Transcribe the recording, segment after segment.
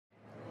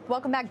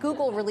Welcome back.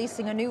 Google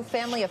releasing a new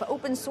family of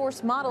open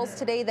source models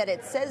today that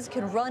it says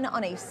can run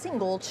on a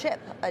single chip,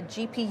 a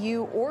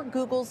GPU or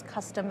Google's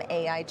custom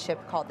AI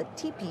chip called the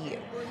TPU.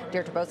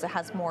 Deirdre Bosa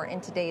has more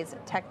in today's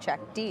Tech Check.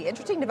 Dee,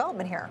 interesting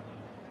development here.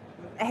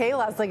 Hey,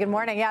 Leslie, good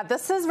morning. Yeah,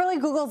 this is really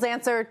Google's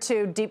answer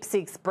to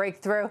DeepSeek's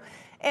breakthrough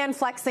and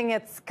flexing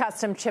its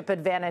custom chip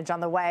advantage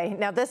on the way.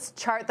 Now, this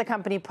chart the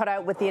company put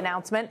out with the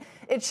announcement,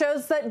 it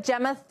shows that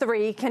Gemma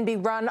 3 can be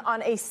run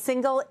on a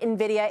single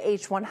Nvidia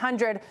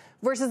H100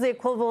 versus the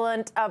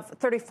equivalent of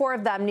 34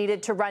 of them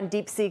needed to run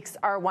DeepSeek's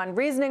R1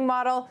 reasoning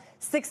model,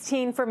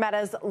 16 for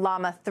Meta's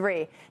Llama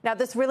 3. Now,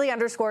 this really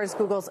underscores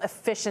Google's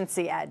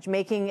efficiency edge,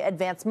 making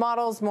advanced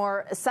models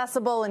more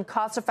accessible and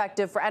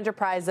cost-effective for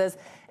enterprises,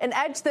 an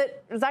edge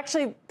that is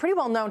actually pretty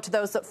well known to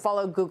those that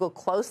follow Google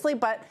closely,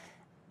 but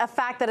a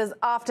fact that is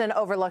often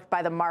overlooked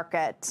by the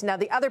market. Now,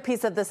 the other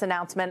piece of this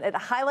announcement, it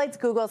highlights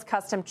Google's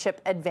custom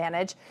chip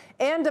advantage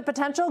and a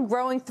potential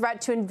growing threat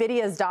to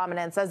Nvidia's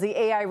dominance as the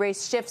AI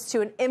race shifts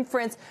to an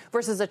inference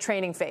versus a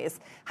training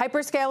phase.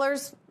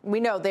 Hyperscalers, we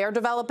know they are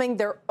developing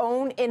their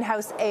own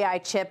in-house AI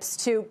chips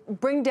to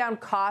bring down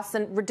costs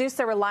and reduce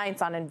their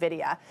reliance on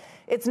Nvidia.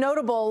 It's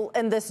notable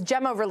in this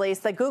Gemma release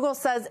that Google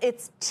says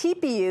its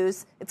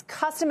TPUs, its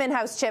custom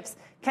in-house chips,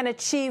 can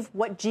achieve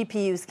what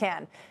GPUs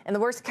can. And the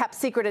worst kept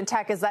secret in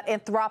tech is that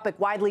Anthropic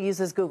widely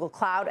uses Google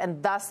Cloud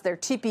and thus their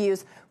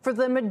TPUs for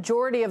the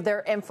majority of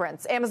their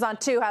inference. Amazon,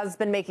 too, has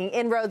been making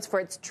inroads for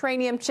its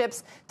Trainium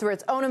chips through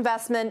its own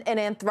investment in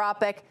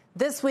Anthropic.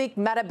 This week,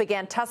 Meta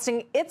began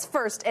testing its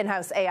first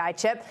in-house AI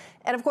chip.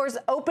 And of course,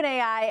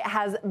 OpenAI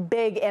has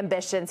big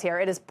ambitions here.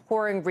 It is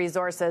pouring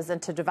resources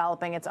into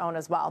developing its own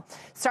as well.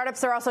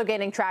 Startups are also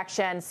gaining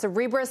traction.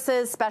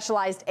 Cerebrus's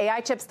specialized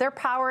AI chips, they're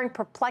powering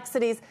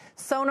Perplexity's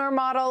Sonar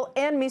model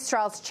and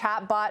Mistral's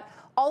chatbot.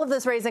 All of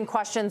this raising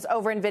questions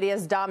over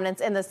NVIDIA's dominance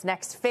in this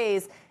next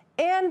phase,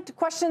 and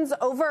questions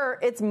over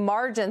its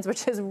margins,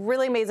 which is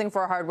really amazing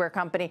for a hardware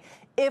company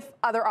if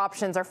other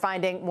options are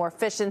finding more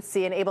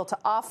efficiency and able to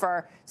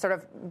offer sort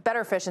of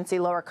better efficiency,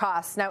 lower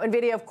costs. Now,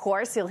 NVIDIA, of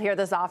course, you'll hear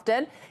this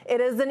often, it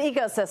is an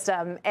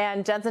ecosystem,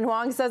 and Jensen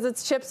Huang says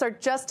its chips are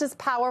just as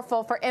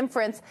powerful for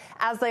inference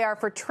as they are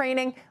for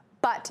training,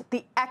 but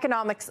the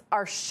economics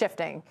are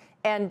shifting.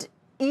 And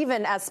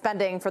even as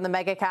spending from the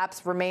mega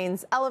caps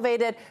remains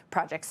elevated,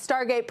 Project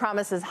Stargate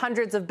promises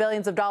hundreds of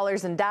billions of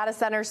dollars in data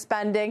center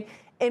spending.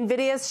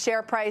 NVIDIA's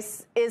share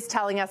price is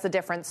telling us a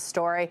different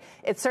story.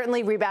 It's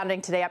certainly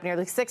rebounding today, up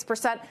nearly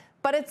 6%,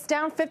 but it's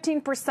down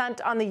 15%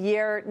 on the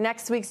year.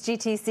 Next week's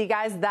GTC,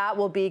 guys, that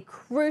will be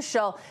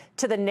crucial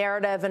to the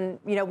narrative. And,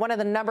 one of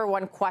the number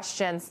one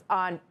questions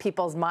on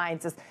people's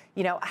minds is,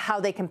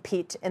 how they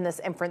compete in this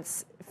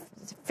inference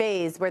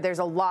phase where there's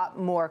a lot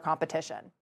more competition.